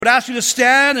would ask you to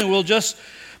stand and we'll just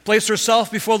place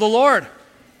ourselves before the Lord.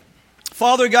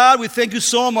 Father God, we thank you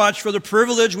so much for the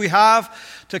privilege we have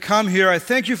to come here. I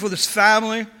thank you for this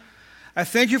family. I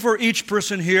thank you for each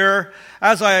person here.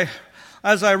 As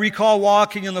I recall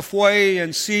walking in the foyer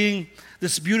and seeing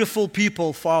this beautiful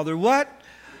people, Father, what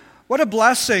a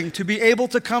blessing to be able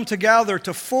to come together,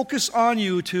 to focus on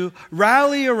you, to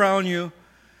rally around you.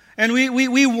 And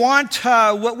we want,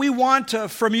 what we want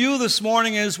from you this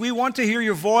morning is we want to hear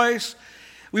your voice.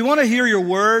 We want to hear your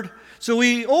word. So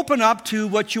we open up to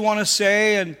what you want to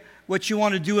say and what you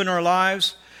want to do in our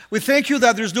lives. We thank you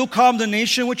that there's no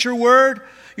condemnation with your word.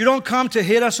 You don't come to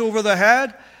hit us over the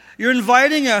head. You're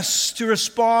inviting us to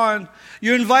respond.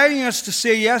 You're inviting us to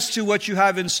say yes to what you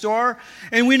have in store.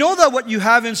 And we know that what you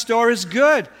have in store is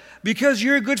good because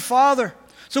you're a good Father.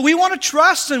 So we want to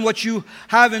trust in what you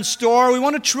have in store. We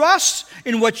want to trust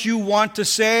in what you want to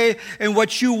say and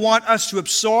what you want us to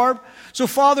absorb. So,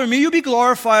 Father, may you be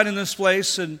glorified in this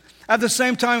place. And at the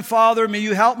same time, Father, may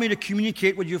you help me to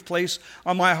communicate what you've placed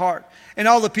on my heart. And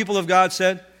all the people of God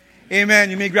said,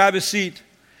 amen. You may grab a seat.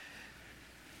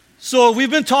 So we've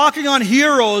been talking on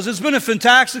heroes. It's been a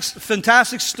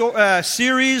fantastic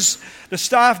series. The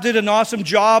staff did an awesome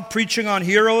job preaching on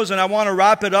heroes. And I want to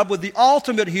wrap it up with the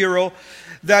ultimate hero,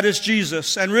 that is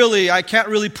Jesus. And really, I can't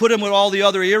really put him with all the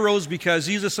other heroes because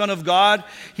he's the Son of God.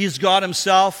 He's God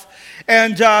himself.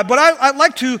 And but I'd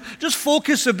like to just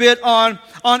focus a bit on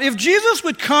if Jesus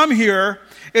would come here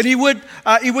and he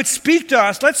would speak to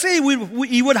us. Let's say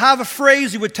he would have a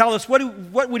phrase he would tell us.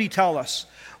 What would he tell us?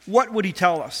 What would he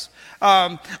tell us?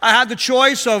 I had the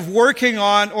choice of working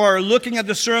on or looking at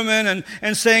the sermon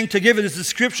and saying to give it a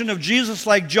description of Jesus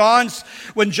like John's.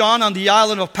 When John on the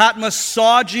island of Patmos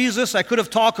saw Jesus, I could have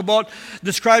talked about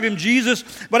describing Jesus.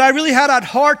 But I really had at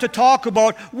heart to talk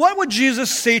about what would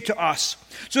Jesus say to us.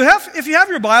 So if you have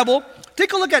your Bible,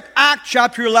 take a look at Acts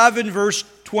chapter 11, verse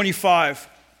 25.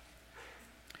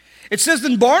 It says,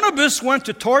 "Then Barnabas went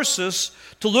to Tarsus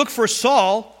to look for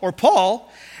Saul, or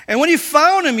Paul, and when he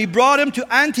found him, he brought him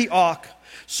to Antioch.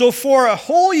 So for a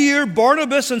whole year,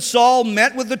 Barnabas and Saul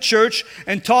met with the church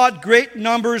and taught great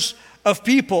numbers of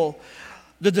people.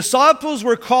 The disciples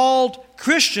were called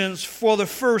Christians for the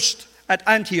first at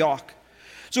Antioch."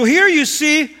 So here you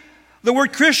see the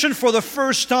word Christian for the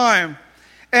first time.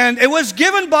 And it was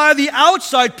given by the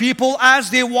outside people as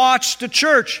they watched the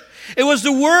church. It was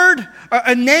the word,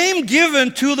 a name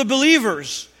given to the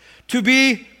believers to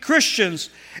be Christians.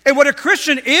 And what a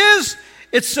Christian is,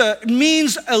 it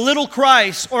means a little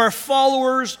Christ or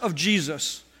followers of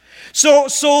Jesus. So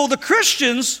the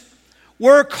Christians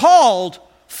were called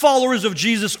followers of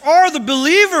Jesus, or the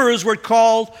believers were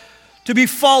called to be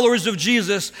followers of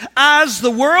Jesus. As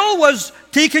the world was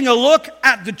taking a look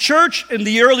at the church in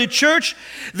the early church,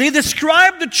 they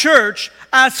described the church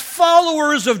as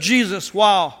followers of Jesus.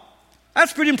 Wow,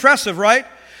 that's pretty impressive, right?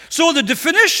 So the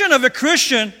definition of a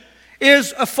Christian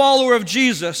is a follower of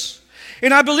Jesus.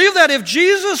 And I believe that if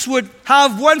Jesus would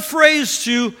have one phrase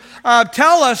to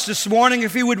tell us this morning,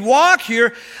 if he would walk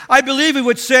here, I believe he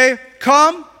would say,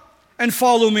 "Come and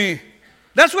follow me."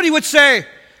 That's what he would say.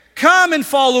 Come and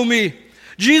follow me.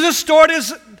 Jesus started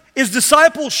his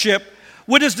discipleship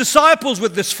with his disciples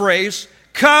with this phrase,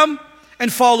 "Come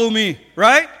and follow me,"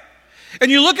 right? And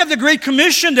you look at the Great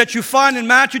Commission that you find in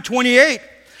Matthew 28,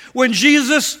 when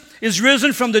Jesus is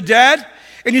risen from the dead,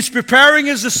 and he's preparing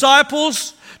his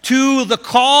disciples to the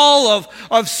call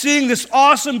of seeing this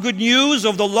awesome good news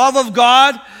of the love of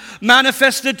God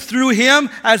manifested through him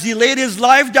as he laid his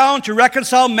life down to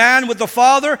reconcile man with the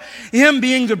Father, him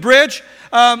being the bridge.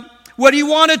 What he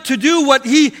wanted to do, what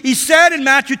he said in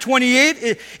Matthew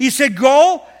 28, he said,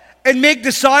 "Go and make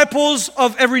disciples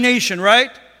of every nation,"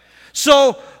 right?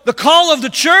 So the call of the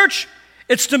church,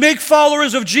 it's to make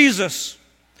followers of Jesus.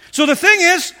 So the thing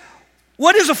is,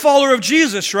 what is a follower of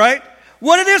Jesus, right?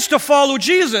 What it is to follow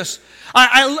Jesus.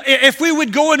 If we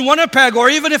would go in Winnipeg, or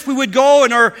even if we would go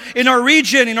in our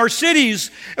region, in our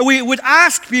cities, and we would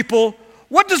ask people,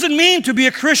 what does it mean to be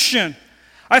a Christian?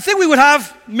 I think we would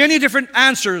have many different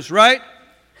answers, right?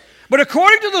 But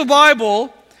according to the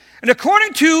Bible, and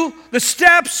according to the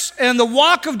steps and the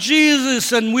walk of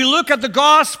Jesus, and we look at the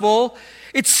gospel,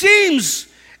 it seems,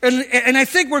 and I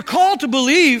think we're called to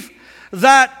believe,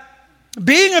 that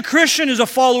being a Christian is a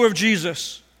follower of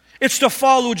Jesus. It's to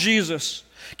follow Jesus.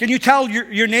 Can you tell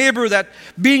your neighbor that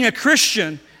being a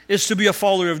Christian is to be a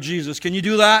follower of Jesus? Can you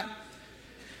do that?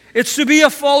 It's to be a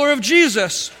follower of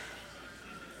Jesus.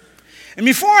 And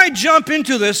before I jump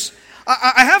into this,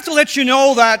 I have to let you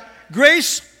know that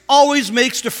grace always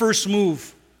makes the first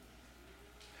move.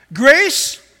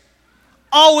 Grace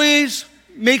always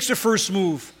makes the first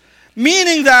move.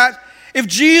 Meaning that if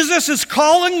Jesus is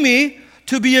calling me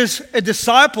to be a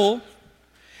disciple,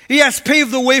 He has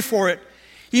paved the way for it.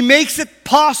 He makes it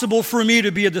possible for me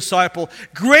to be a disciple.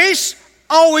 Grace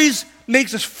always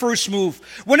makes us first move.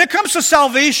 When it comes to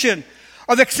salvation,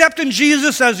 of accepting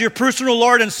Jesus as your personal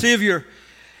Lord and Savior,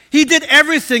 He did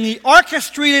everything. He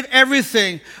orchestrated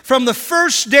everything from the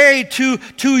first day to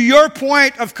your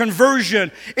point of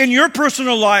conversion in your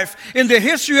personal life, in the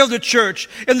history of the church,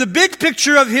 in the big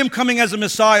picture of Him coming as a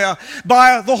Messiah,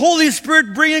 by the Holy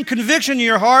Spirit bringing conviction in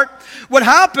your heart. What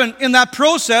happened in that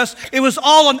process, it was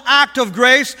all an act of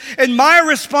grace, and my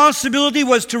responsibility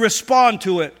was to respond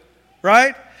to it,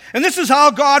 right? And this is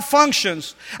how God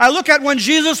functions. I look at when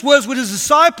Jesus was with His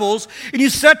disciples, and He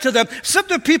said to them, set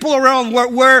the people around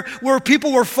where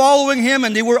people were following Him,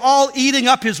 and they were all eating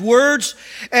up His words,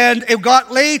 and it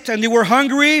got late, and they were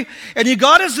hungry, and He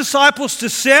got His disciples to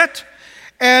sit,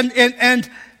 and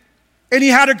He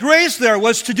had a grace there,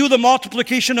 was to do the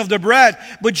multiplication of the bread.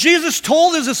 But Jesus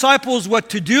told His disciples what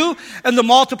to do, and the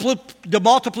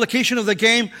multiplication of the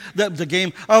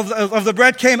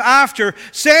bread came after,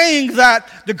 saying that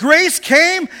the grace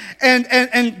came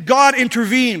and God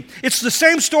intervened. It's the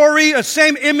same story, a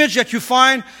same image that you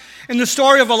find in the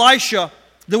story of Elisha.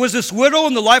 There was this widow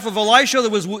in the life of Elisha. There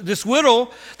was this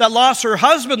widow that lost her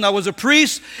husband that was a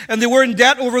priest, and they were in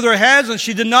debt over their heads, and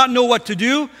she did not know what to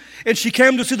do. And she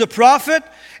came to see the prophet,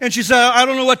 and she said, I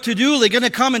don't know what to do. They're going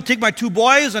to come and take my 2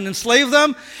 boys and enslave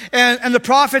them. And the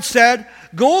prophet said,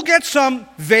 go get some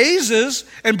vases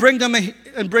and bring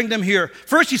them here.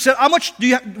 First he said, what do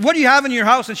you have in your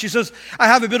house? And she says, I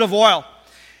have a bit of oil.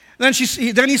 Then he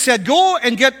said, go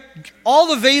and get all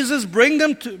the vases, bring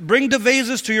the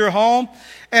vases to your home.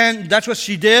 And that's what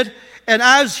she did. And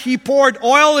as he poured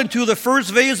oil into the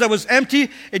first vase that was empty,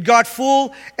 it got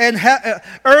full, and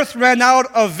earth ran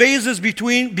out of vases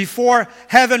before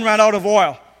heaven ran out of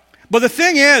oil. But the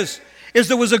thing is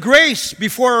there was a grace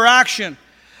before her action.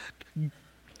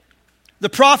 The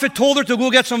prophet told her to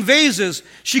go get some vases.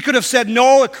 She could have said,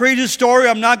 no, a crazy story,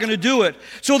 I'm not going to do it.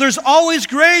 So there's always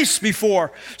grace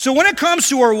before. So when it comes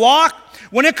to our walk,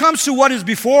 when it comes to what is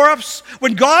before us,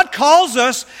 when God calls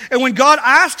us and when God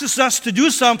asks us to do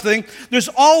something, there's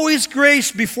always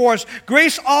grace before us.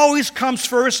 Grace always comes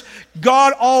first.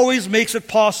 God always makes it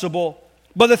possible.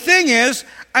 But the thing is,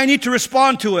 I need to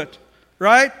respond to it,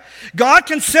 right? God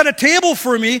can set a table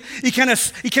for me. He can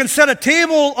set a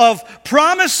table of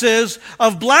promises,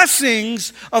 of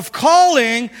blessings, of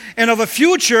calling, and of a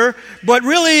future. But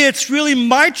really, it's really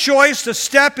my choice to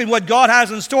step in what God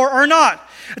has in store or not.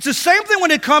 It's the same thing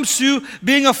when it comes to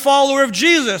being a follower of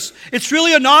Jesus. It's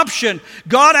really an option.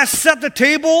 God has set the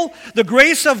table. The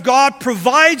grace of God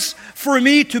provides for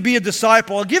me to be a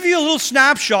disciple. I'll give you a little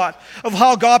snapshot of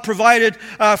how God provided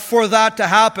for that to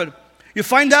happen. You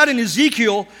find that in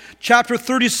Ezekiel chapter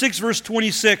 36, verse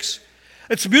 26.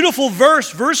 It's beautiful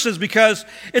verses because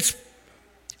it's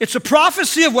a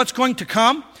prophecy of what's going to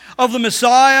come, of the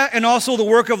Messiah, and also the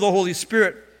work of the Holy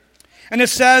Spirit. And it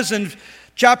says in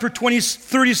chapter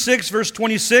 36, verse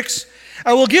 26,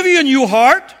 I will give you a new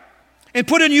heart and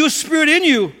put a new spirit in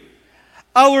you.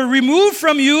 I will remove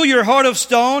from you your heart of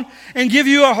stone and give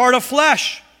you a heart of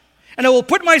flesh. And I will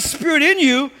put my spirit in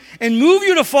you and move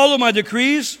you to follow my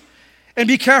decrees and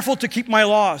be careful to keep my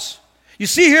laws. You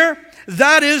see here,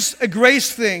 that is a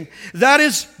grace thing. That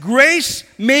is grace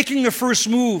making the first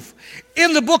move.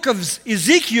 In the book of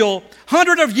Ezekiel,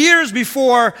 hundreds of years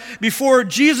before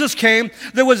Jesus came,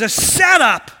 there was a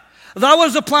setup. That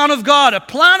was the plan of God, a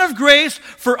plan of grace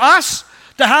for us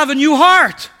to have a new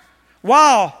heart.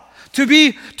 Wow. To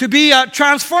be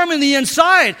transformed in the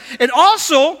inside. And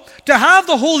also to have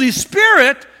the Holy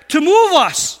Spirit to move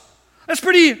us. That's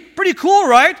pretty cool,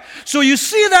 right? So you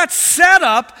see that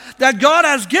setup that God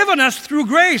has given us through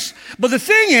grace. But the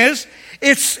thing is,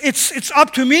 it's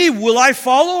up to me. Will I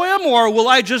follow Him, or will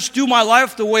I just do my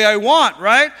life the way I want,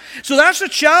 right? So that's a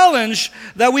challenge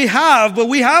that we have, but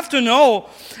we have to know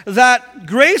that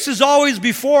grace is always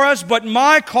before us, but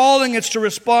my calling is to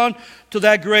respond to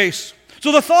that grace.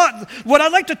 So what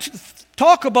I'd like to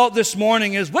talk about this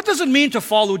morning is, what does it mean to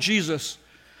follow Jesus?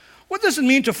 What does it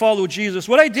mean to follow Jesus?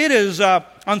 What I did is,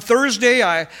 on Thursday,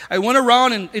 I went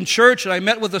around in church and I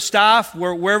met with the staff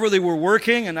wherever they were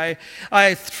working, and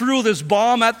I threw this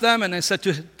bomb at them, and I said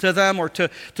to them, or to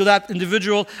that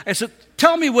individual, I said,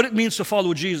 tell me what it means to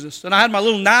follow Jesus. And I had my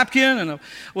little napkin, and I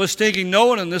was taking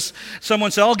note, and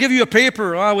someone said, I'll give you a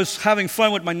paper. I was having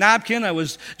fun with my napkin. I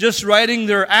was just writing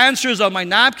their answers on my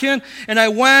napkin, and I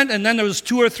went, and then there was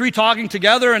 2 or 3 talking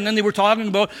together, and then they were talking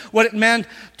about what it meant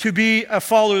to be a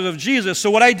follower of Jesus.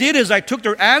 So what I did is I took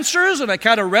their answers, and I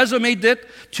kind of resumed it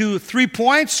to 3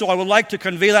 points, so I would like to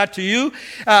convey that to you,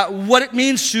 what it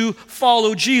means to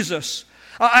follow Jesus.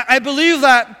 I believe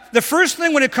that the first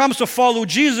thing when it comes to follow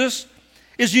Jesus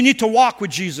is you need to walk with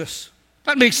Jesus.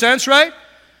 That makes sense, right?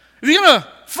 If you're going to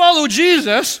follow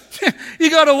Jesus,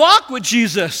 you got to walk with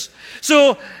Jesus.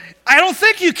 So I don't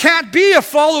think you can't be a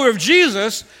follower of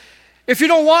Jesus if you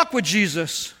don't walk with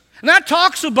Jesus. And that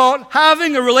talks about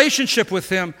having a relationship with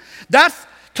Him. That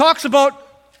talks about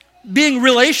being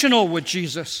relational with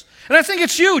Jesus. And I think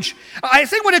it's huge. I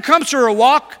think when it comes to a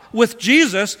walk with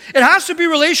Jesus, it has to be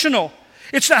relational.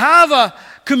 It's to have a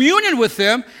communion with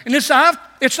Him, and it's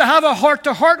to have a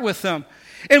heart-to-heart with Him.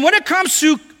 And when it comes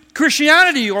to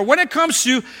Christianity, or when it comes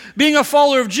to being a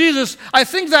follower of Jesus, I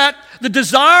think that the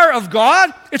desire of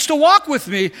God, it's to walk with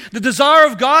me. The desire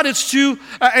of God, it's to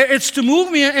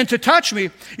move me and to touch me.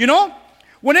 You know,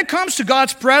 when it comes to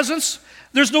God's presence,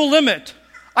 there's no limit.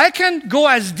 I can go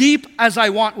as deep as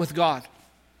I want with God.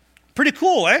 Pretty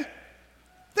cool, eh?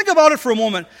 Think about it for a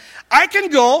moment. I can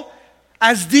go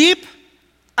as deep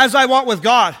as I want with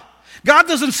God. God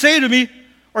doesn't say to me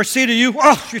or say to you,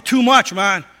 oh, you're too much,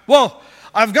 man. Whoa,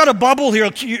 I've got a bubble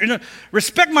here.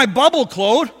 Respect my bubble,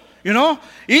 Claude. You know,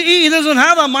 he doesn't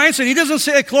have that mindset. He doesn't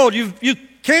say, hey, Claude, you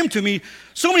came to me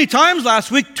so many times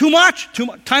last week. Too much.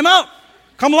 Time out.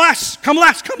 Come less.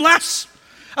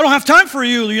 I don't have time for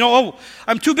you. You know, oh,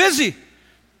 I'm too busy.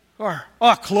 Or,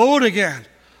 oh, Claude again.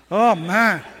 Oh,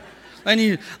 man.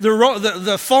 And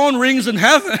the phone rings in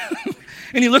heaven.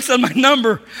 And he looks at my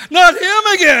number. Not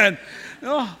him again.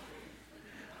 Oh.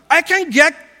 I can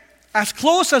get as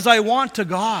close as I want to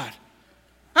God.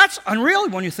 That's unreal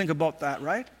when you think about that,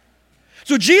 right?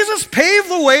 So Jesus paved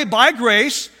the way by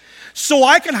grace so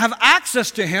I can have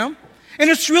access to Him. And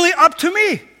it's really up to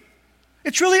me.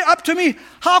 It's really up to me.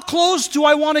 How close do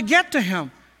I want to get to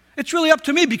Him? It's really up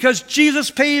to me because Jesus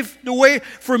paved the way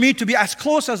for me to be as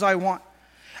close as I want.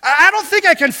 I don't think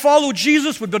I can follow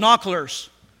Jesus with binoculars.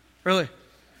 Really.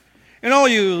 You know,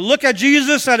 you look at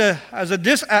Jesus at a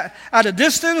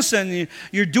distance, and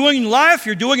you're doing life,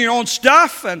 you're doing your own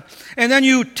stuff, and then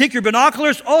you take your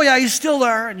binoculars, oh yeah, He's still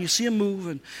there, and you see Him move,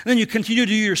 and then you continue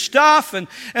to do your stuff, and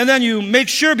then you make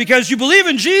sure, because you believe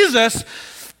in Jesus,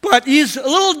 but He's a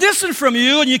little distant from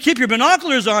you, and you keep your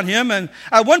binoculars on Him, and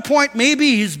at one point,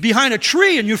 maybe He's behind a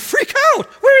tree, and you freak out.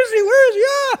 Where is He?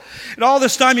 Yeah. And all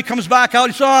this time, He comes back out,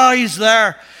 He's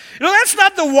there. You know, that's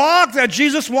not the walk that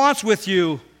Jesus wants with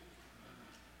you.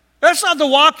 That's not the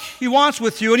walk He wants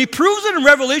with you. And He proves it in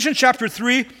Revelation chapter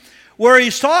 3, where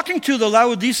He's talking to the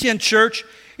Laodicean church,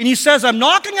 and He says, I'm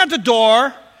knocking at the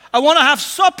door. I want to have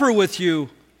supper with you.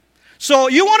 So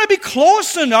you want to be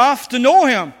close enough to know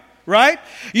Him, right?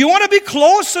 You want to be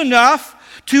close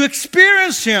enough to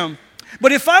experience Him.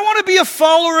 But if I want to be a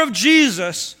follower of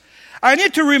Jesus, I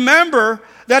need to remember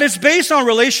that it's based on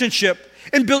relationship.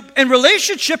 And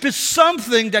relationship is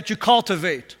something that you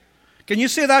cultivate. Can you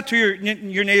say that to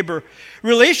your neighbor?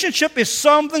 Relationship is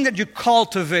something that you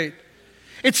cultivate.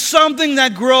 It's something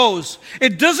that grows.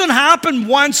 It doesn't happen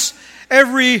once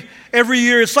every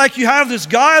year. It's like you have this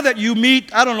guy that you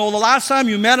meet, I don't know, the last time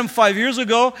you met him 5 years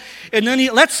ago, and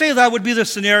then let's say that would be the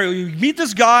scenario. You meet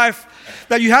this guy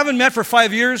that you haven't met for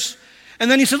 5 years, and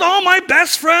then he says, oh, my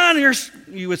best friend.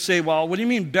 You would say, well, what do you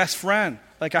mean best friend?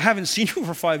 Like, I haven't seen you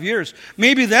for 5 years.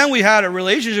 Maybe then we had a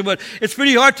relationship, but it's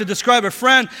pretty hard to describe a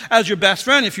friend as your best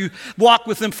friend if you walked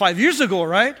with him 5 years ago,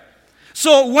 right?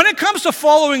 So when it comes to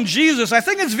following Jesus, I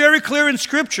think it's very clear in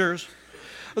Scriptures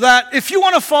that if you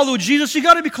want to follow Jesus, you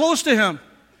got to be close to Him.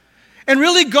 And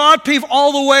really, God paved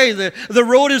all the way. The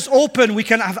road is open. We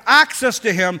can have access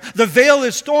to Him. The veil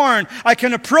is torn. I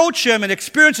can approach Him and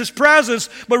experience His presence,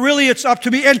 but really it's up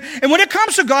to me. And when it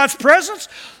comes to God's presence,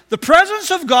 the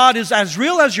presence of God is as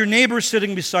real as your neighbor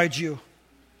sitting beside you.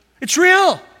 It's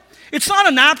real. It's not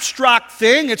an abstract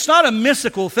thing. It's not a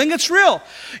mystical thing. It's real.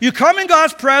 You come in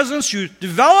God's presence, you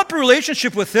develop a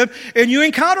relationship with Him, and you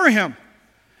encounter Him.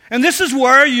 And this is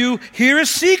where you hear His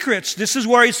secrets. This is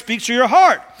where He speaks to your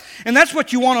heart. And that's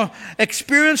what you want to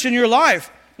experience in your life.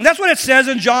 And that's what it says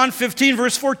in John 15,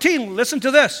 verse 14. Listen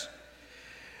to this.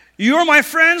 You are my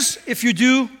friends if you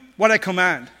do what I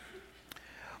command.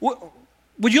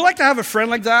 Would you like to have a friend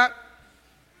like that?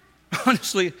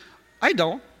 Honestly, I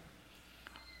don't.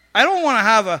 I don't want to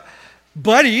have a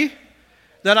buddy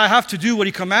that I have to do what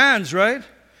He commands, right?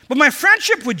 But my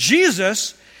friendship with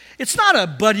Jesus it's not a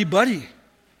buddy-buddy,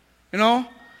 you know.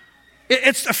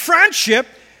 It's a friendship,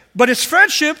 but his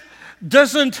friendship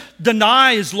doesn't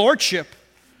deny his lordship.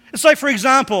 It's like, for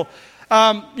example,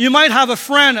 you might have a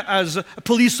friend as a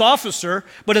police officer,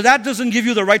 but that doesn't give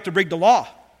you the right to break the law,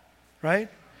 right?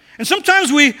 And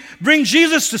sometimes we bring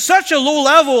Jesus to such a low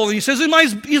level, and he says,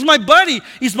 he's my buddy,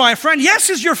 he's my friend. Yes,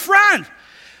 he's your friend,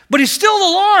 but he's still the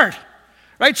Lord,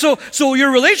 right? So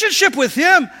your relationship with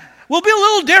him will be a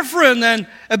little different than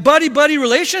a buddy-buddy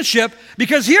relationship,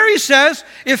 because here he says,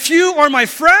 if you are my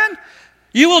friend,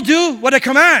 you will do what I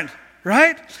command,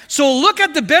 right? So look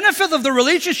at the benefit of the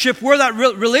relationship, where that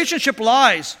relationship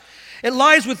lies. It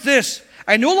lies with this: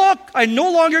 I no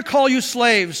longer call you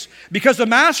slaves, because the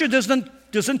master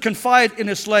doesn't confide in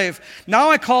his slave. Now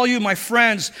I call you my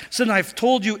friends, since I've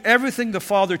told you everything the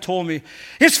Father told me.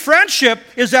 His friendship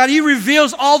is that he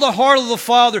reveals all the heart of the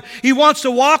Father. He wants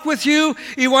to walk with you.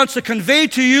 He wants to convey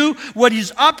to you what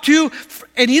he's up to,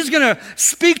 and he's going to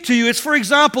speak to you. It's, for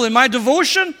example, in my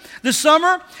devotion this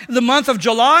summer, in the month of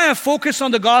July, I focused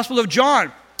on the Gospel of John.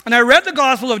 And I read the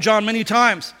Gospel of John many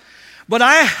times. But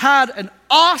I had an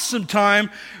awesome time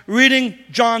reading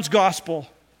John's Gospel.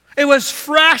 It was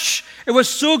fresh. It was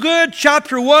so good.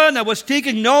 Chapter 1, I was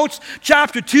taking notes.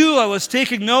 Chapter 2, I was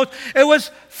taking notes. It was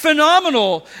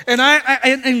phenomenal.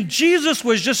 And Jesus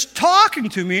was just talking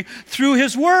to me through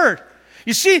his word.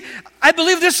 You see, I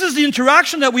believe this is the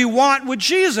interaction that we want with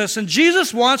Jesus. And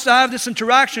Jesus wants to have this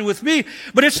interaction with me.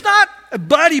 But it's not a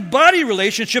buddy-buddy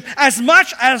relationship. As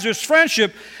much as there's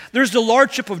friendship, there's the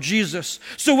lordship of Jesus.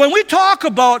 So when we talk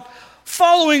about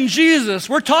following Jesus,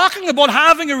 we're talking about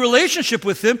having a relationship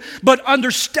with him, but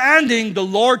understanding the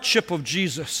lordship of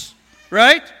Jesus,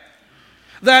 right?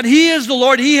 That he is the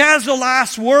Lord. He has the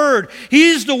last word.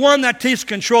 He's the one that takes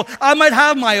control. I might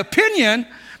have my opinion,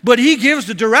 but he gives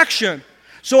the direction.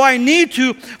 So I need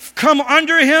to come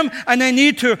under him, and I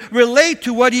need to relate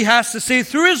to what he has to say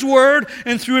through his word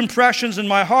and through impressions in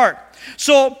my heart.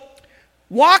 So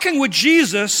walking with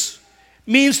Jesus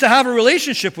means to have a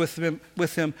relationship with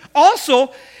him.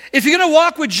 Also, if you're going to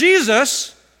walk with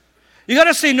Jesus, you got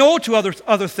to say no to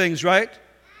other things, right?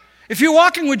 If you're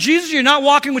walking with Jesus, you're not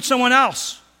walking with someone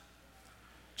else.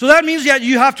 So that means that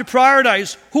you have to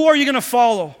prioritize. Who are you going to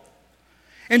follow?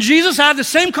 And Jesus had the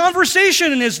same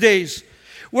conversation in his days,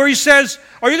 where he says,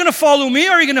 are you going to follow me,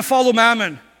 or are you going to follow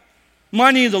mammon?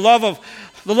 Money, the love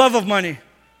of money.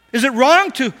 Is it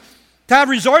wrong to have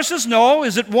resources? No.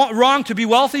 Is it wrong to be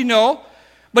wealthy? No.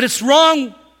 But it's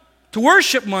wrong to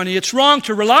worship money. It's wrong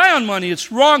to rely on money.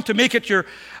 It's wrong to make it your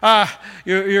life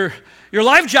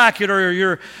jacket or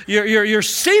your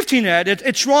safety net.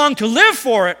 It's wrong to live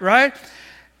for it, right?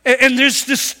 And there's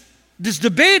this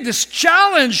debate, this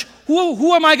challenge.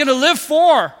 Who am I going to live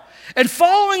for? And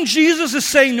following Jesus is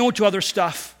saying no to other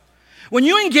stuff. When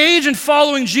you engage in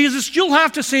following Jesus, you'll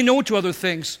have to say no to other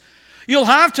things. You'll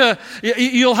have to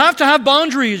have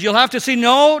boundaries. You'll have to say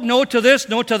no to this,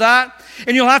 no to that.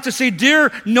 And you'll have to say,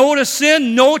 dear, no to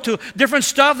sin, no to different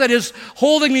stuff that is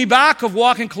holding me back of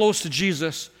walking close to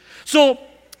Jesus. So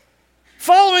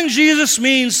following Jesus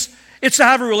means it's to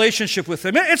have a relationship with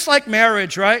him. It's like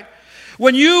marriage, right?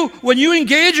 When you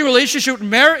engage in a relationship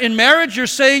in marriage, you're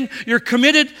saying you're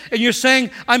committed, and you're saying,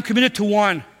 I'm committed to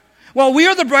one. Well, we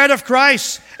are the bride of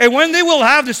Christ. And when they will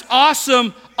have this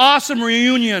awesome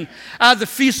reunion at the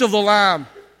Feast of the Lamb,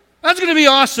 that's going to be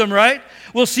awesome, right?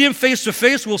 We'll see him face to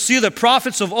face. We'll see the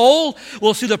prophets of old.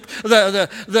 We'll see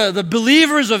the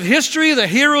believers of history, the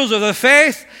heroes of the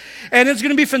faith. And it's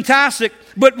going to be fantastic.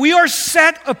 But we are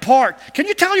set apart. Can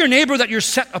you tell your neighbor that you're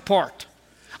set apart?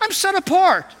 I'm set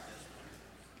apart.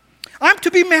 I'm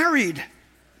to be married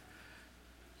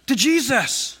to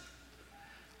Jesus.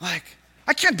 Like,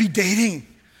 I can't be dating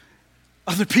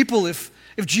other people if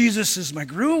Jesus is my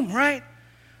groom, right?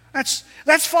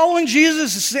 That's following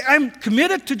Jesus. I'm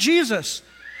committed to Jesus.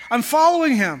 I'm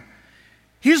following him.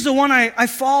 He's the one I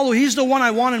follow. He's the one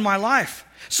I want in my life.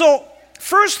 So,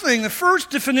 first thing, the first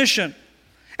definition,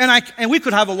 and we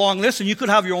could have a long list, and you could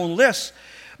have your own list,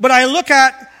 but I look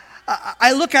at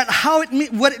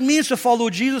what it means to follow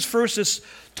Jesus. First is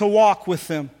to walk with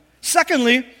him.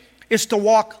 Secondly, is to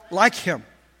walk like him.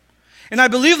 And I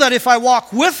believe that if I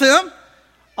walk with him,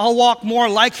 I'll walk more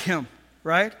like him,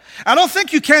 right? I don't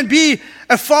think you can be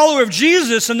a follower of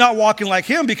Jesus and not walking like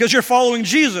him, because you're following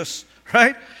Jesus,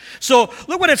 right? So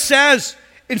look what it says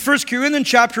in 1 Corinthians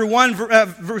chapter 11,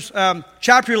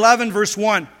 verse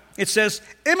 1. It says,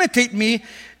 imitate me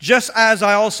just as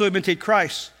I also imitate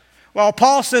Christ. Well,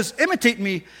 Paul says, imitate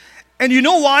me. And you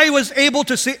know why he was able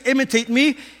to say, imitate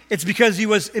me? It's because he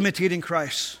was imitating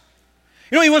Christ.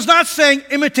 You know, he was not saying,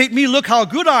 imitate me, look how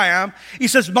good I am. He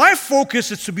says, my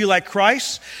focus is to be like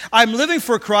Christ. I'm living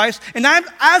for Christ. And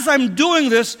as I'm doing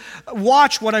this,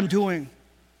 watch what I'm doing.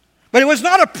 But it was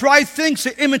not a pride thing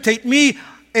to imitate me.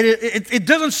 It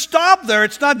doesn't stop there.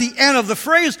 It's not the end of the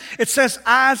phrase. It says,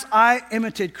 as I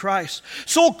imitate Christ.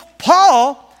 So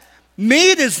Paul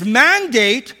made his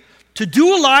mandate to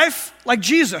do life like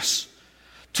Jesus.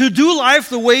 To do life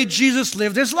the way Jesus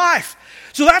lived his life.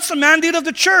 So that's the mandate of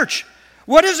the church.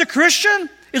 What is a Christian?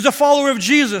 Is a follower of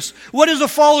Jesus. What is a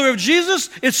follower of Jesus?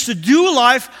 It's to do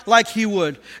life like he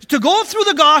would. To go through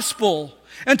the gospel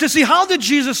and to see, how did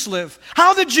Jesus live?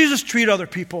 How did Jesus treat other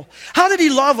people? How did he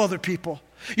love other people?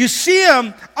 You see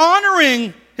him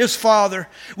honoring his Father.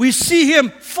 We see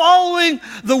him following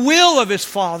the will of his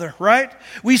Father, right?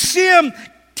 We see him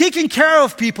taking care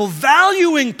of people,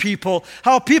 valuing people,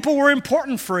 how people were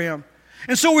important for him.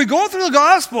 And so we go through the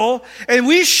gospel, and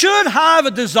we should have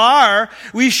a desire,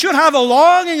 we should have a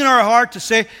longing in our heart to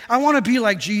say, I want to be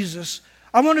like Jesus.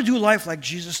 I want to do life like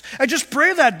Jesus. I just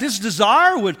pray that this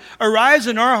desire would arise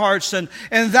in our hearts, and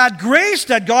that grace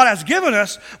that God has given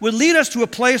us would lead us to a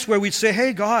place where we'd say,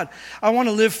 hey, God, I want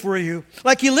to live for you.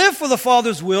 Like he lived for the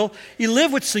Father's will, he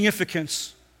lived with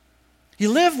significance. He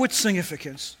lived with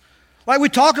significance. Like we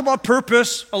talk about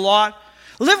purpose a lot.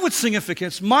 Live with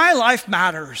significance. My life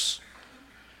matters.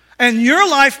 And your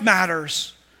life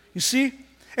matters, you see?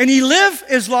 And he lived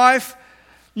his life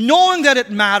knowing that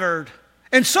it mattered.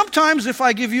 And sometimes, if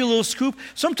I give you a little scoop,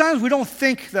 sometimes we don't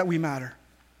think that we matter.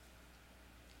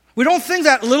 We don't think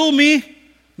that little me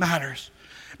matters.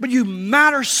 But you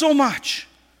matter so much.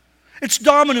 It's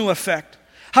domino effect.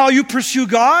 How you pursue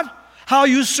God, how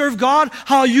you serve God,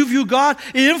 how you view God,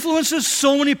 it influences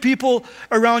so many people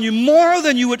around you more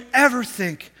than you would ever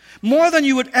think, more than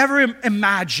you would ever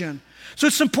imagine. So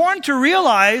it's important to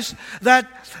realize that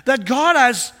God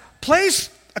has placed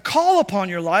a call upon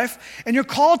your life, and you're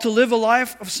called to live a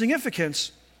life of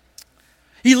significance.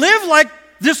 He lived like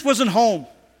this wasn't home.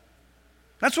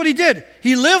 That's what he did.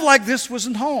 He lived like this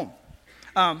wasn't home.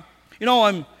 I'm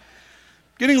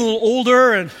getting a little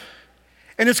older, and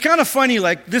it's kind of funny.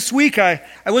 Like this week, I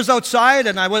was outside,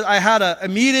 and I had a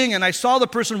meeting, and I saw the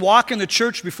person walk in the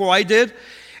church before I did.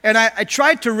 And I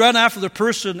tried to run after the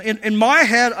person. In my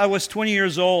head, I was 20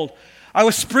 years old. I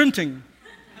was sprinting.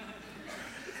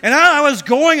 And I was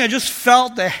going, I just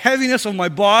felt the heaviness of my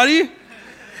body.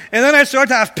 And then I started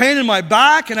to have pain in my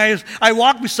back. And I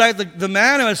walked beside the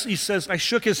man. And he says, I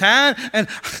shook his hand. And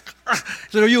he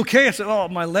said, are you okay? I said, oh,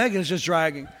 my leg is just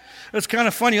dragging. It's kind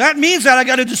of funny. That means that I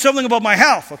got to do something about my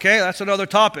health, okay? That's another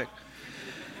topic.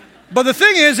 But the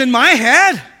thing is, in my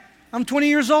head, I'm 20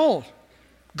 years old.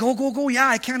 Go, yeah,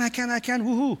 I can,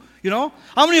 woohoo. You know?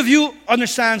 How many of you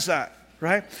understands that,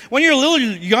 right? When you're a little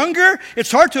younger,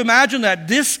 it's hard to imagine that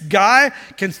this guy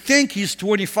can think he's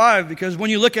 25, because when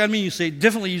you look at me, you say,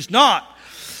 definitely he's not.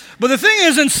 But the thing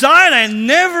is, inside, I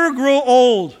never grow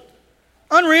old.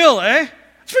 Unreal, eh?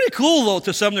 It's pretty cool, though,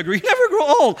 to some degree. You never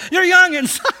grow old. You're young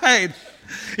inside.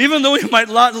 Even though you might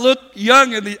not look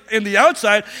young in the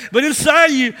outside, but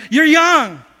inside you're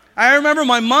young. I remember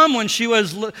my mom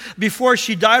before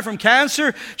she died from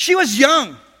cancer, she was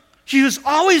young. She was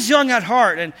always young at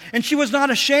heart, and she was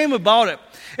not ashamed about it.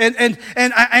 And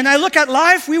I look at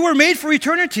life, we were made for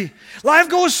eternity. Life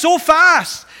goes so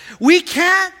fast. We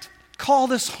can't call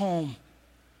this home.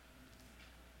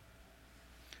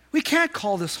 We can't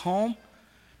call this home.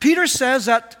 Peter says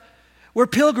that we're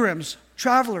pilgrims,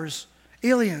 travelers,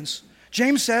 aliens.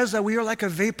 James says that we are like a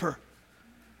vapor.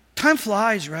 Time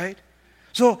flies, right?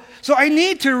 So I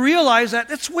need to realize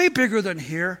that it's way bigger than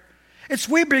here. It's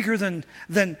way bigger than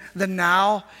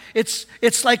now.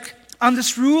 It's like on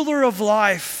this ruler of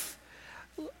life.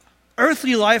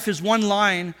 Earthly life is one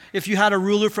line. If you had a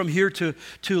ruler from here to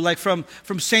like from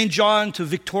St. John to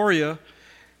Victoria,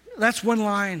 that's one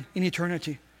line in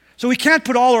eternity. So we can't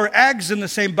put all our eggs in the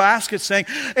same basket saying,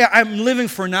 hey, I'm living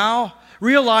for now.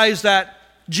 Realize that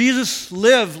Jesus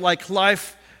lived like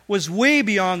life was way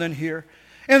beyond than here.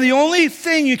 And the only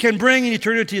thing you can bring in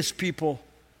eternity is people.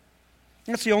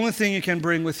 That's the only thing you can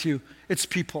bring with you. It's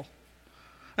people.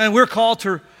 And we're called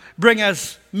to bring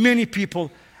as many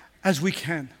people as we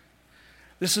can.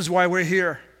 This is why we're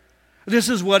here. This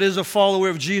is what is a follower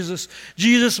of Jesus.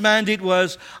 Jesus' mandate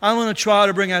was, I'm going to try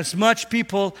to bring as much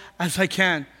people as I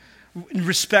can,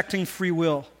 respecting free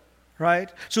will. Right?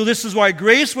 So this is why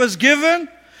grace was given.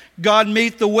 God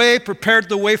made the way, prepared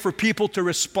the way for people to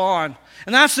respond.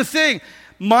 And that's the thing.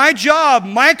 My job,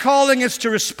 my calling is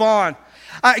to respond.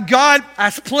 God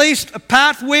has placed a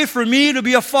pathway for me to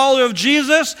be a follower of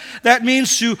Jesus. That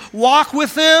means to walk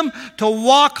with Him, to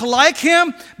walk like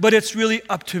Him, but it's really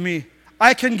up to me.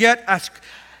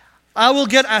 I will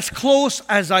get as close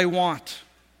as I want.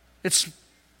 It's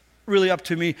really up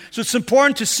to me. So it's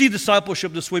important to see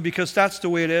discipleship this way because that's the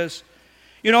way it is.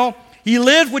 You know, he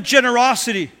lived with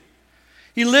generosity.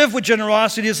 He lived with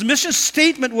generosity. His mission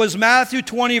statement was Matthew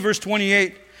 20, verse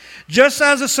 28. Just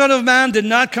as the Son of Man did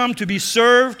not come to be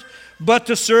served, but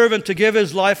to serve and to give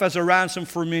his life as a ransom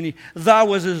for many. That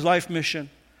was his life mission.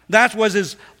 That was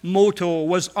his motto,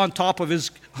 was on top of his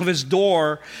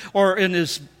door or in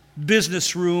his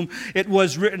business room. It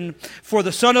was written, for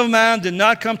the Son of Man did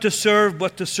not come to serve,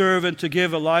 but to serve and to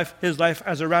give his life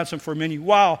as a ransom for many.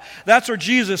 Wow, that's our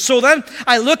Jesus. So then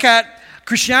I look at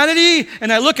Christianity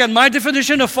and I look at my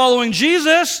definition of following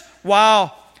Jesus.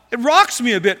 Wow, it rocks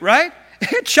me a bit, right?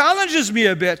 It challenges me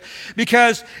a bit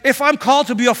because if I'm called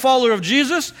to be a follower of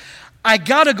Jesus, I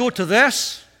got to go to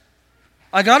this.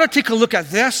 I got to take a look at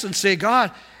this and say,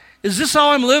 God, is this how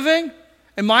I'm living?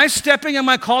 Am I stepping in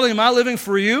my calling? Am I living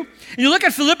for you? And you look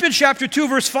at Philippians chapter 2,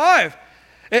 verse 5.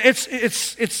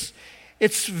 It's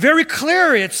very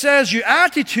clear. It says your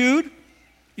attitude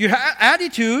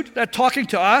that talking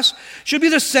to us should be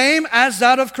the same as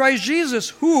that of Christ Jesus,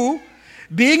 who,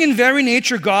 being in very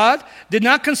nature God, did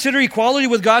not consider equality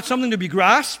with God something to be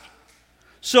grasped.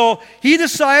 So he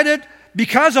decided,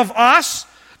 because of us,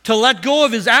 to let go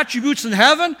of his attributes in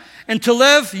heaven and to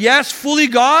live, yes, fully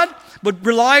God, but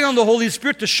relying on the Holy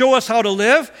Spirit to show us how to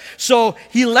live. So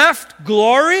he left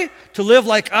glory to live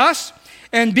like us,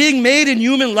 and being made in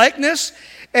human likeness,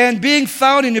 and being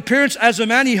found in appearance as a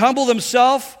man, he humbled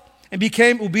himself and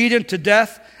became obedient to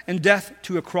death, and death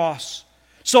to a cross.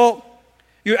 So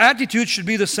your attitude should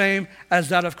be the same as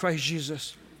that of Christ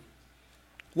Jesus.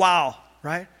 Wow,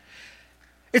 right?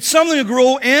 It's something to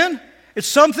grow in. It's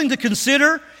something to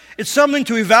consider. It's something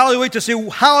to evaluate, to say,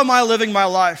 how am I living my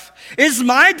life? Is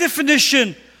my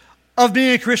definition of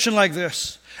being a Christian like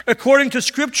this? According to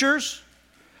Scriptures,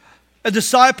 a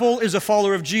disciple is a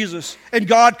follower of Jesus, and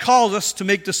God calls us to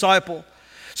make disciple.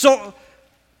 So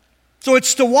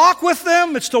it's to walk with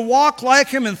them, it's to walk like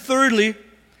him, and thirdly,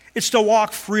 it's to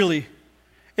walk freely.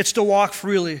 It's to walk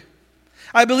freely.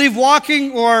 I believe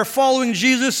walking or following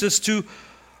Jesus is to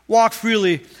walk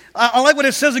freely. I like what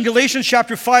it says in Galatians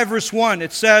chapter 5, verse 1.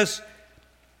 It says,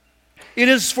 it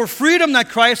is for freedom that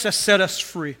Christ has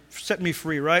set me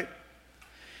free, right?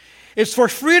 It's for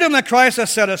freedom that Christ has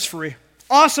set us free.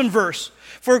 Awesome verse.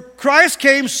 For Christ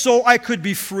came so I could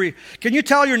be free. Can you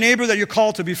tell your neighbor that you're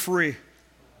called to be free?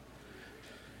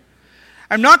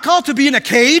 I'm not called to be in a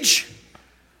cage.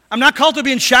 I'm not called to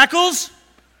be in shackles.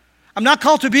 I'm not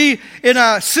called to be in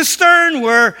a cistern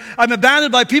where I'm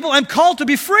abandoned by people. I'm called to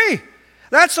be free.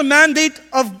 That's a mandate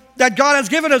that God has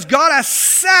given us. God has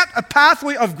set a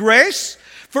pathway of grace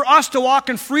for us to walk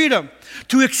in freedom,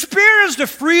 to experience the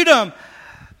freedom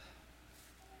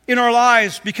in our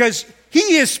lives, because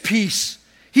he is peace.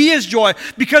 He is joy.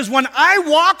 Because when I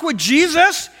walk with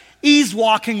Jesus, he's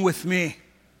walking with me.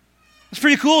 It's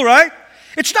pretty cool, right?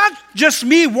 It's not just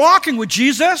me walking with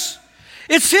Jesus.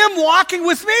 It's him walking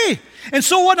with me. And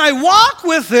so when I walk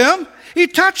with him, he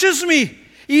touches me.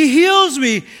 He heals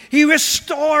me. He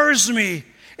restores me.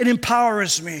 It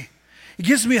empowers me. He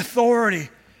gives me authority.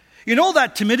 You know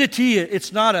that timidity,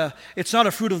 it's not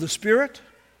a fruit of the Spirit,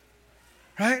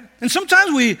 right? And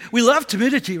sometimes we love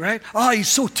timidity, right? Oh, he's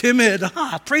so timid.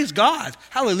 Praise God.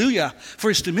 Hallelujah for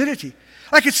his timidity.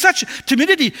 Like it's such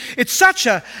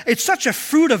a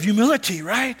fruit of humility,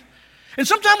 right? And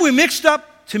sometimes we mixed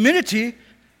up timidity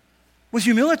with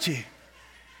humility.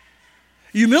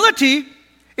 Humility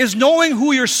is knowing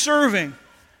who you're serving.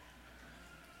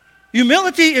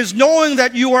 Humility is knowing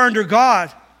that you are under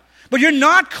God. But you're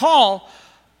not called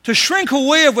to shrink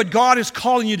away of what God is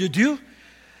calling you to do,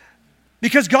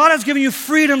 because God has given you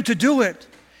freedom to do it.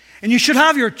 And you should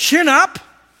have your chin up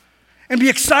and be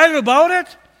excited about it.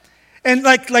 And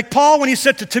like Paul, when he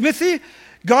said to Timothy,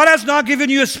 God has not given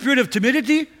you a spirit of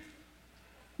timidity,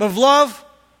 but of love,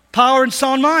 power, and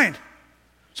sound mind.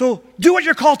 So do what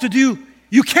you're called to do.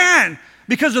 You can,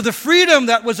 because of the freedom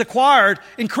that was acquired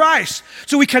in Christ.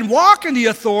 So we can walk in the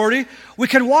authority, we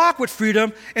can walk with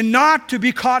freedom, and not to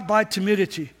be caught by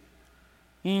timidity.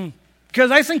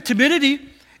 Because I think timidity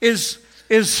is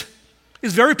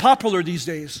very popular these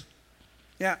days.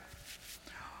 Yeah.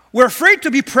 We're afraid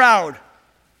to be proud,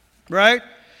 right?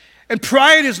 And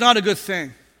pride is not a good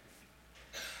thing.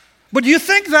 But do you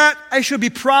think that I should be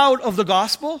proud of the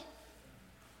gospel?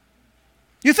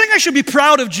 You think I should be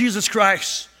proud of Jesus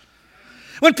Christ?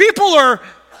 When people are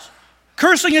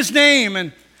cursing his name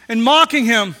and mocking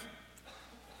him,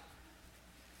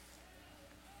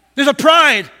 there's a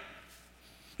pride.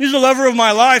 He's the lover of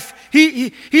my life.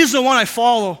 He's the one I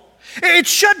follow. It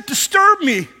should disturb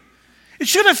me. It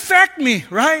should affect me,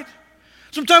 right?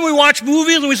 Sometimes we watch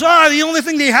movies and we say, the only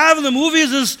thing they have in the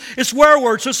movies is swear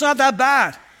words, so it's not that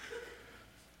bad.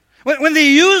 When they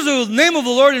use the name of the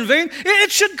Lord in vain,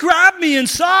 it should grab me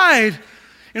inside,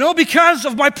 because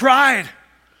of my pride.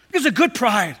 Because of good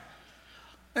pride.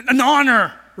 An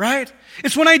honor, right?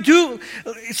 It's when I do,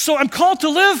 so I'm called to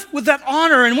live with that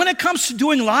honor. And when it comes to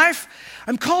doing life,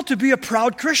 I'm called to be a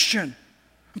proud Christian.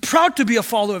 I'm proud to be a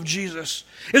follower of Jesus.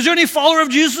 Is there any follower of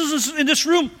Jesus in this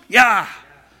room? Yeah.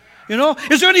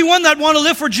 Is there anyone that want to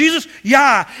live for Jesus?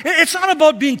 Yeah. It's not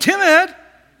about being timid,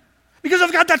 because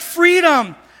I've got that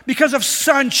freedom because of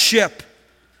sonship.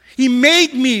 He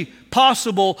made me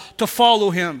possible to follow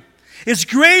him. His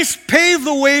grace paved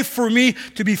the way for me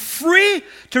to be free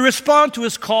to respond to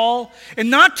his call and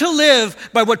not to live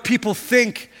by what people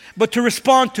think, but to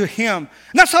respond to him.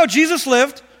 And that's how Jesus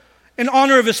lived, in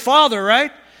honor of his Father,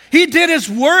 right? He did his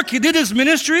work, he did his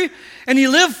ministry, and he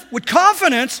lived with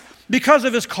confidence because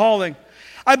of his calling.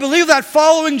 I believe that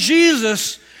following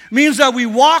Jesus means that we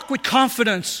walk with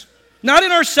confidence, not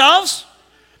in ourselves,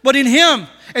 but in him,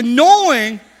 and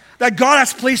knowing that God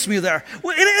has placed me there.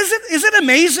 Is it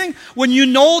amazing when you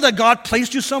know that God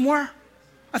placed you somewhere?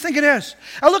 I think it is.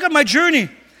 I look at my journey.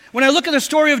 When I look at the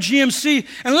story of GMC,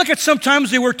 and look at sometimes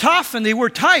they were tough and they were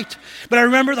tight, but I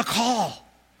remember the call.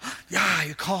 Yeah,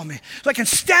 you call me. So I can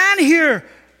stand here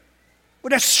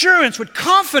with assurance, with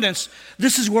confidence.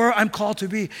 This is where I'm called to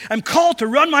be. I'm called to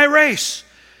run my race.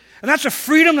 And that's a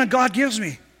freedom that God gives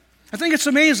me. I think it's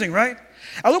amazing, right?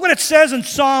 I look what it says in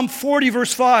Psalm 40,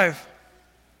 verse 5.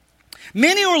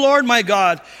 Many, O Lord my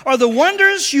God, are the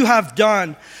wonders you have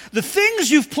done. The things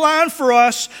you've planned for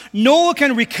us, no one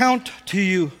can recount to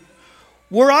you.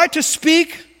 Were I to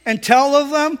speak and tell of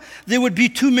them, there would be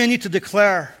too many to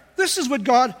declare. This is what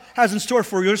God has in store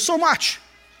for you. There's so much.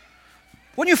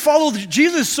 When you follow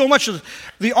Jesus so much,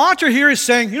 the author here is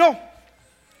saying,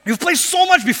 you've placed so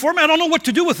much before me, I don't know what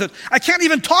to do with it. I can't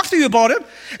even talk to you about it.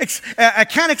 I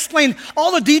can't explain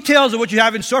all the details of what you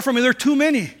have in store for me. There are too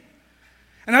many.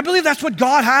 And I believe that's what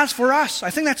God has for us.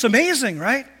 I think that's amazing,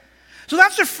 right? So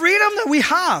that's the freedom that we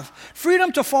have.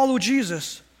 Freedom to follow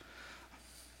Jesus.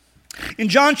 In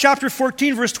John chapter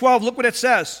 14, verse 12, look what it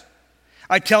says.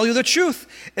 I tell you the truth.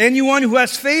 Anyone who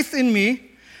has faith in me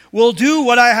will do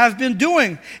what I have been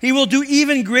doing. He will do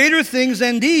even greater things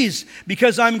than these,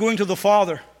 because I'm going to the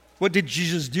Father. What did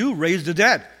Jesus do? Raise the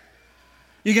dead.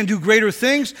 You can do greater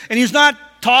things. And he's not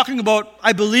talking about,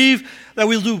 I believe, that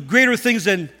we'll do greater things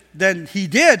than he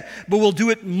did, but we'll do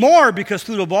it more because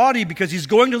through the body, because he's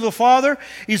going to the Father.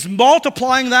 He's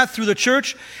multiplying that through the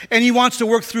church, and he wants to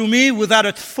work through me with that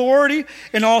authority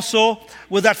and also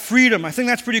with that freedom. I think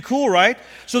that's pretty cool, right?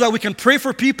 So that we can pray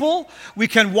for people, we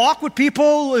can walk with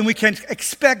people, and we can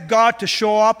expect God to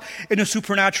show up in a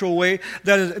supernatural way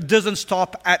that it doesn't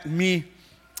stop at me.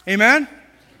 Amen?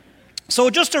 So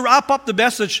just to wrap up the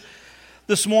message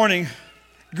this morning,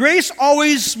 grace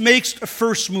always makes a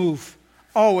first move.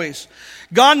 Always.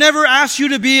 God never asked you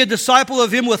to be a disciple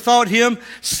of him without him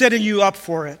setting you up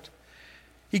for it.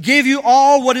 He gave you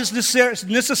all what is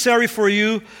necessary for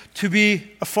you to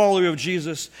be a follower of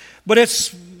Jesus. But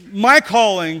it's my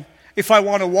calling if I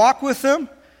want to walk with him.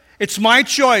 It's my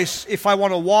choice if I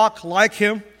want to walk like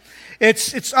him.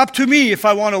 It's up to me if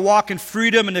I want to walk in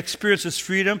freedom and experience his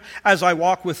freedom as I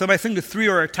walk with him. I think the three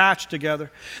are attached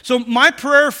together. So my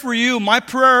prayer for you, my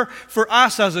prayer for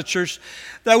us as a church,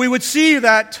 that we would see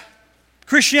that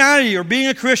Christianity, or being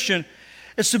a Christian,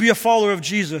 is to be a follower of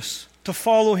Jesus, to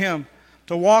follow him,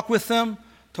 to walk with him,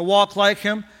 to walk like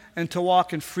him, and to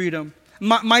walk in freedom.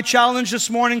 My challenge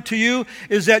this morning to you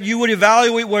is that you would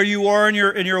evaluate where you are in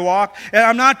your walk.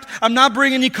 And I'm not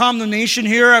bringing any condemnation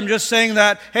here. I'm just saying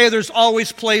that, hey, there's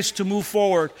always place to move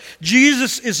forward.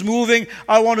 Jesus is moving.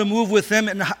 I want to move with him.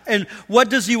 And what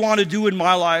does he want to do in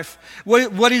my life?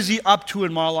 What is he up to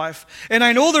in my life? And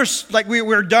I know there's, like,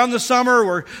 we're done the summer.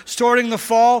 We're starting the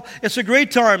fall. It's a great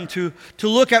time to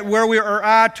look at where we are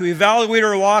at, to evaluate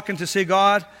our walk, and to say,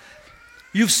 God,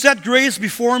 you've set grace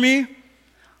before me.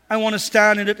 I want to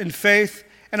stand in it in faith,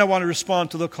 and I want to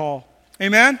respond to the call.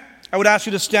 Amen? I would ask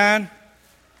you to stand.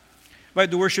 Invite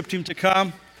the worship team to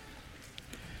come.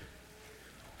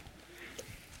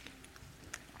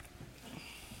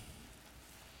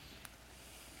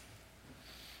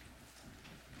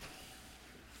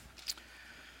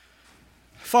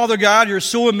 Father God, you're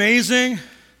so amazing.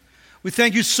 We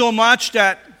thank you so much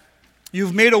that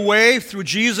you've made a way through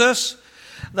Jesus,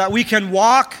 that we can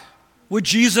walk with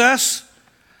Jesus.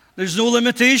 There's no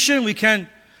limitation. We can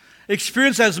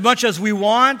experience as much as we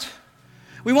want.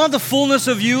 We want the fullness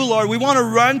of you, Lord. We want to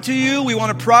run to you. We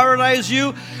want to prioritize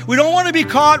you. We don't want to be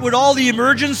caught with all the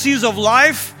emergencies of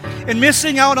life and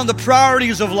missing out on the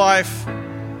priorities of life.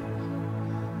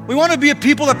 We want to be a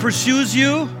people that pursues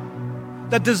you,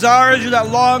 that desires you, that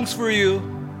longs for you,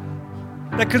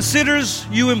 that considers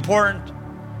you important,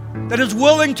 that is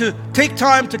willing to take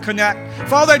time to connect.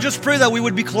 Father, I just pray that we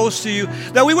would be close to you,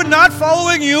 that we would not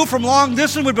following you from long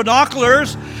distance with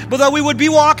binoculars, but that we would be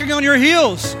walking on your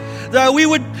heels, that we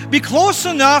would be close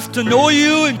enough to know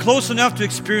you and close enough to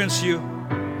experience you.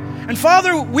 And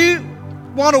Father, we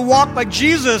want to walk like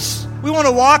Jesus. We want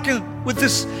to walk with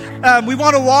this. We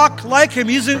want to walk like him.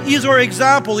 He's our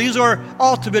example. He's our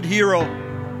ultimate hero.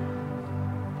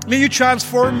 May you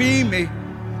transform me. May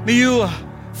you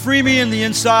free me in the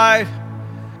inside.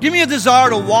 Give me a desire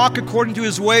to walk according to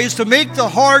his ways, to make the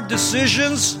hard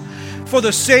decisions for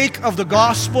the sake of the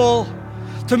gospel,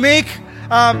 to make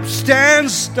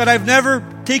stands that I've never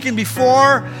taken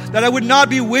before, that I would not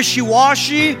be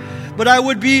wishy-washy, but I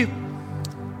would be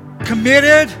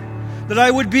committed, that I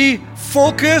would be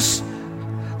focused,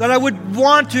 that I would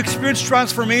want to experience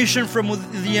transformation from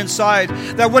the inside.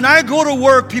 That when I go to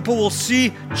work, people will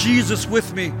see Jesus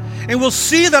with me. And will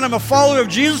see that I'm a follower of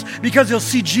Jesus because they'll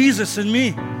see Jesus in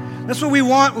me. That's what we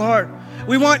want, Lord.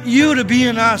 We want you to be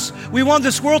in us. We want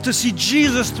this world to see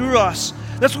Jesus through us.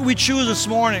 That's what we choose this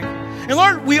morning. And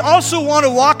Lord, we also want to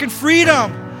walk in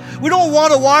freedom. We don't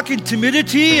want to walk in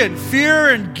timidity and fear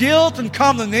and guilt and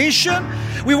condemnation.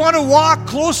 We want to walk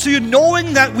close to you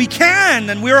knowing that we can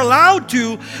and we're allowed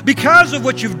to because of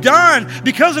what you've done,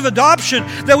 because of adoption,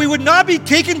 that we would not be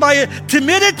taken by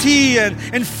timidity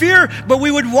and fear, but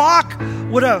we would walk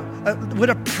with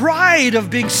a pride of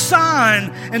being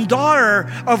son and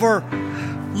daughter of our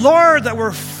Lord, that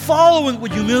we're following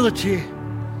with humility.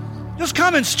 Just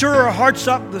come and stir our hearts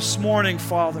up this morning,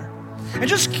 Father. And I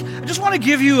just want to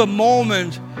give you a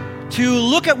moment to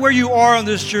look at where you are on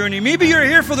this journey. Maybe you're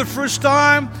here for the first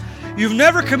time. You've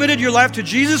never committed your life to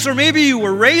Jesus, or maybe you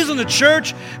were raised in the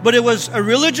church, but it was a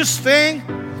religious thing.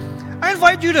 I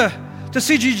invite you to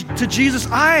say to Jesus,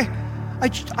 I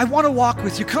want to walk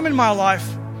with you. Come in my life.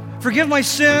 Forgive my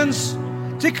sins.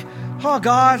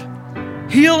 God,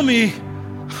 heal me.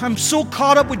 I'm so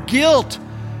caught up with guilt.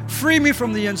 Free me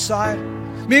from the inside.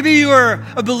 Maybe you're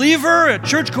a believer, a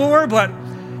churchgoer, but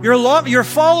you're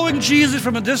following Jesus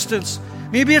from a distance.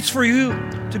 Maybe it's for you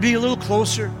to be a little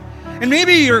closer. And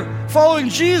maybe you're following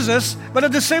Jesus, but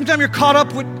at the same time you're caught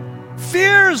up with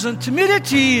fears and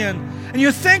timidity, and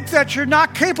you think that you're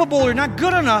not capable or not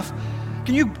good enough.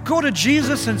 Can you go to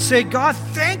Jesus and say, God,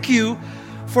 thank you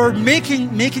for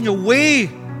making a way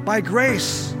by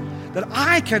grace that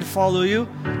I can follow you,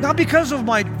 not because of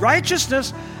my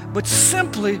righteousness, but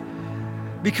simply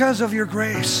because of your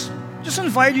grace. Just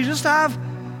invite you, just have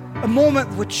a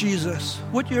moment with Jesus,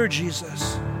 with your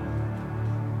Jesus.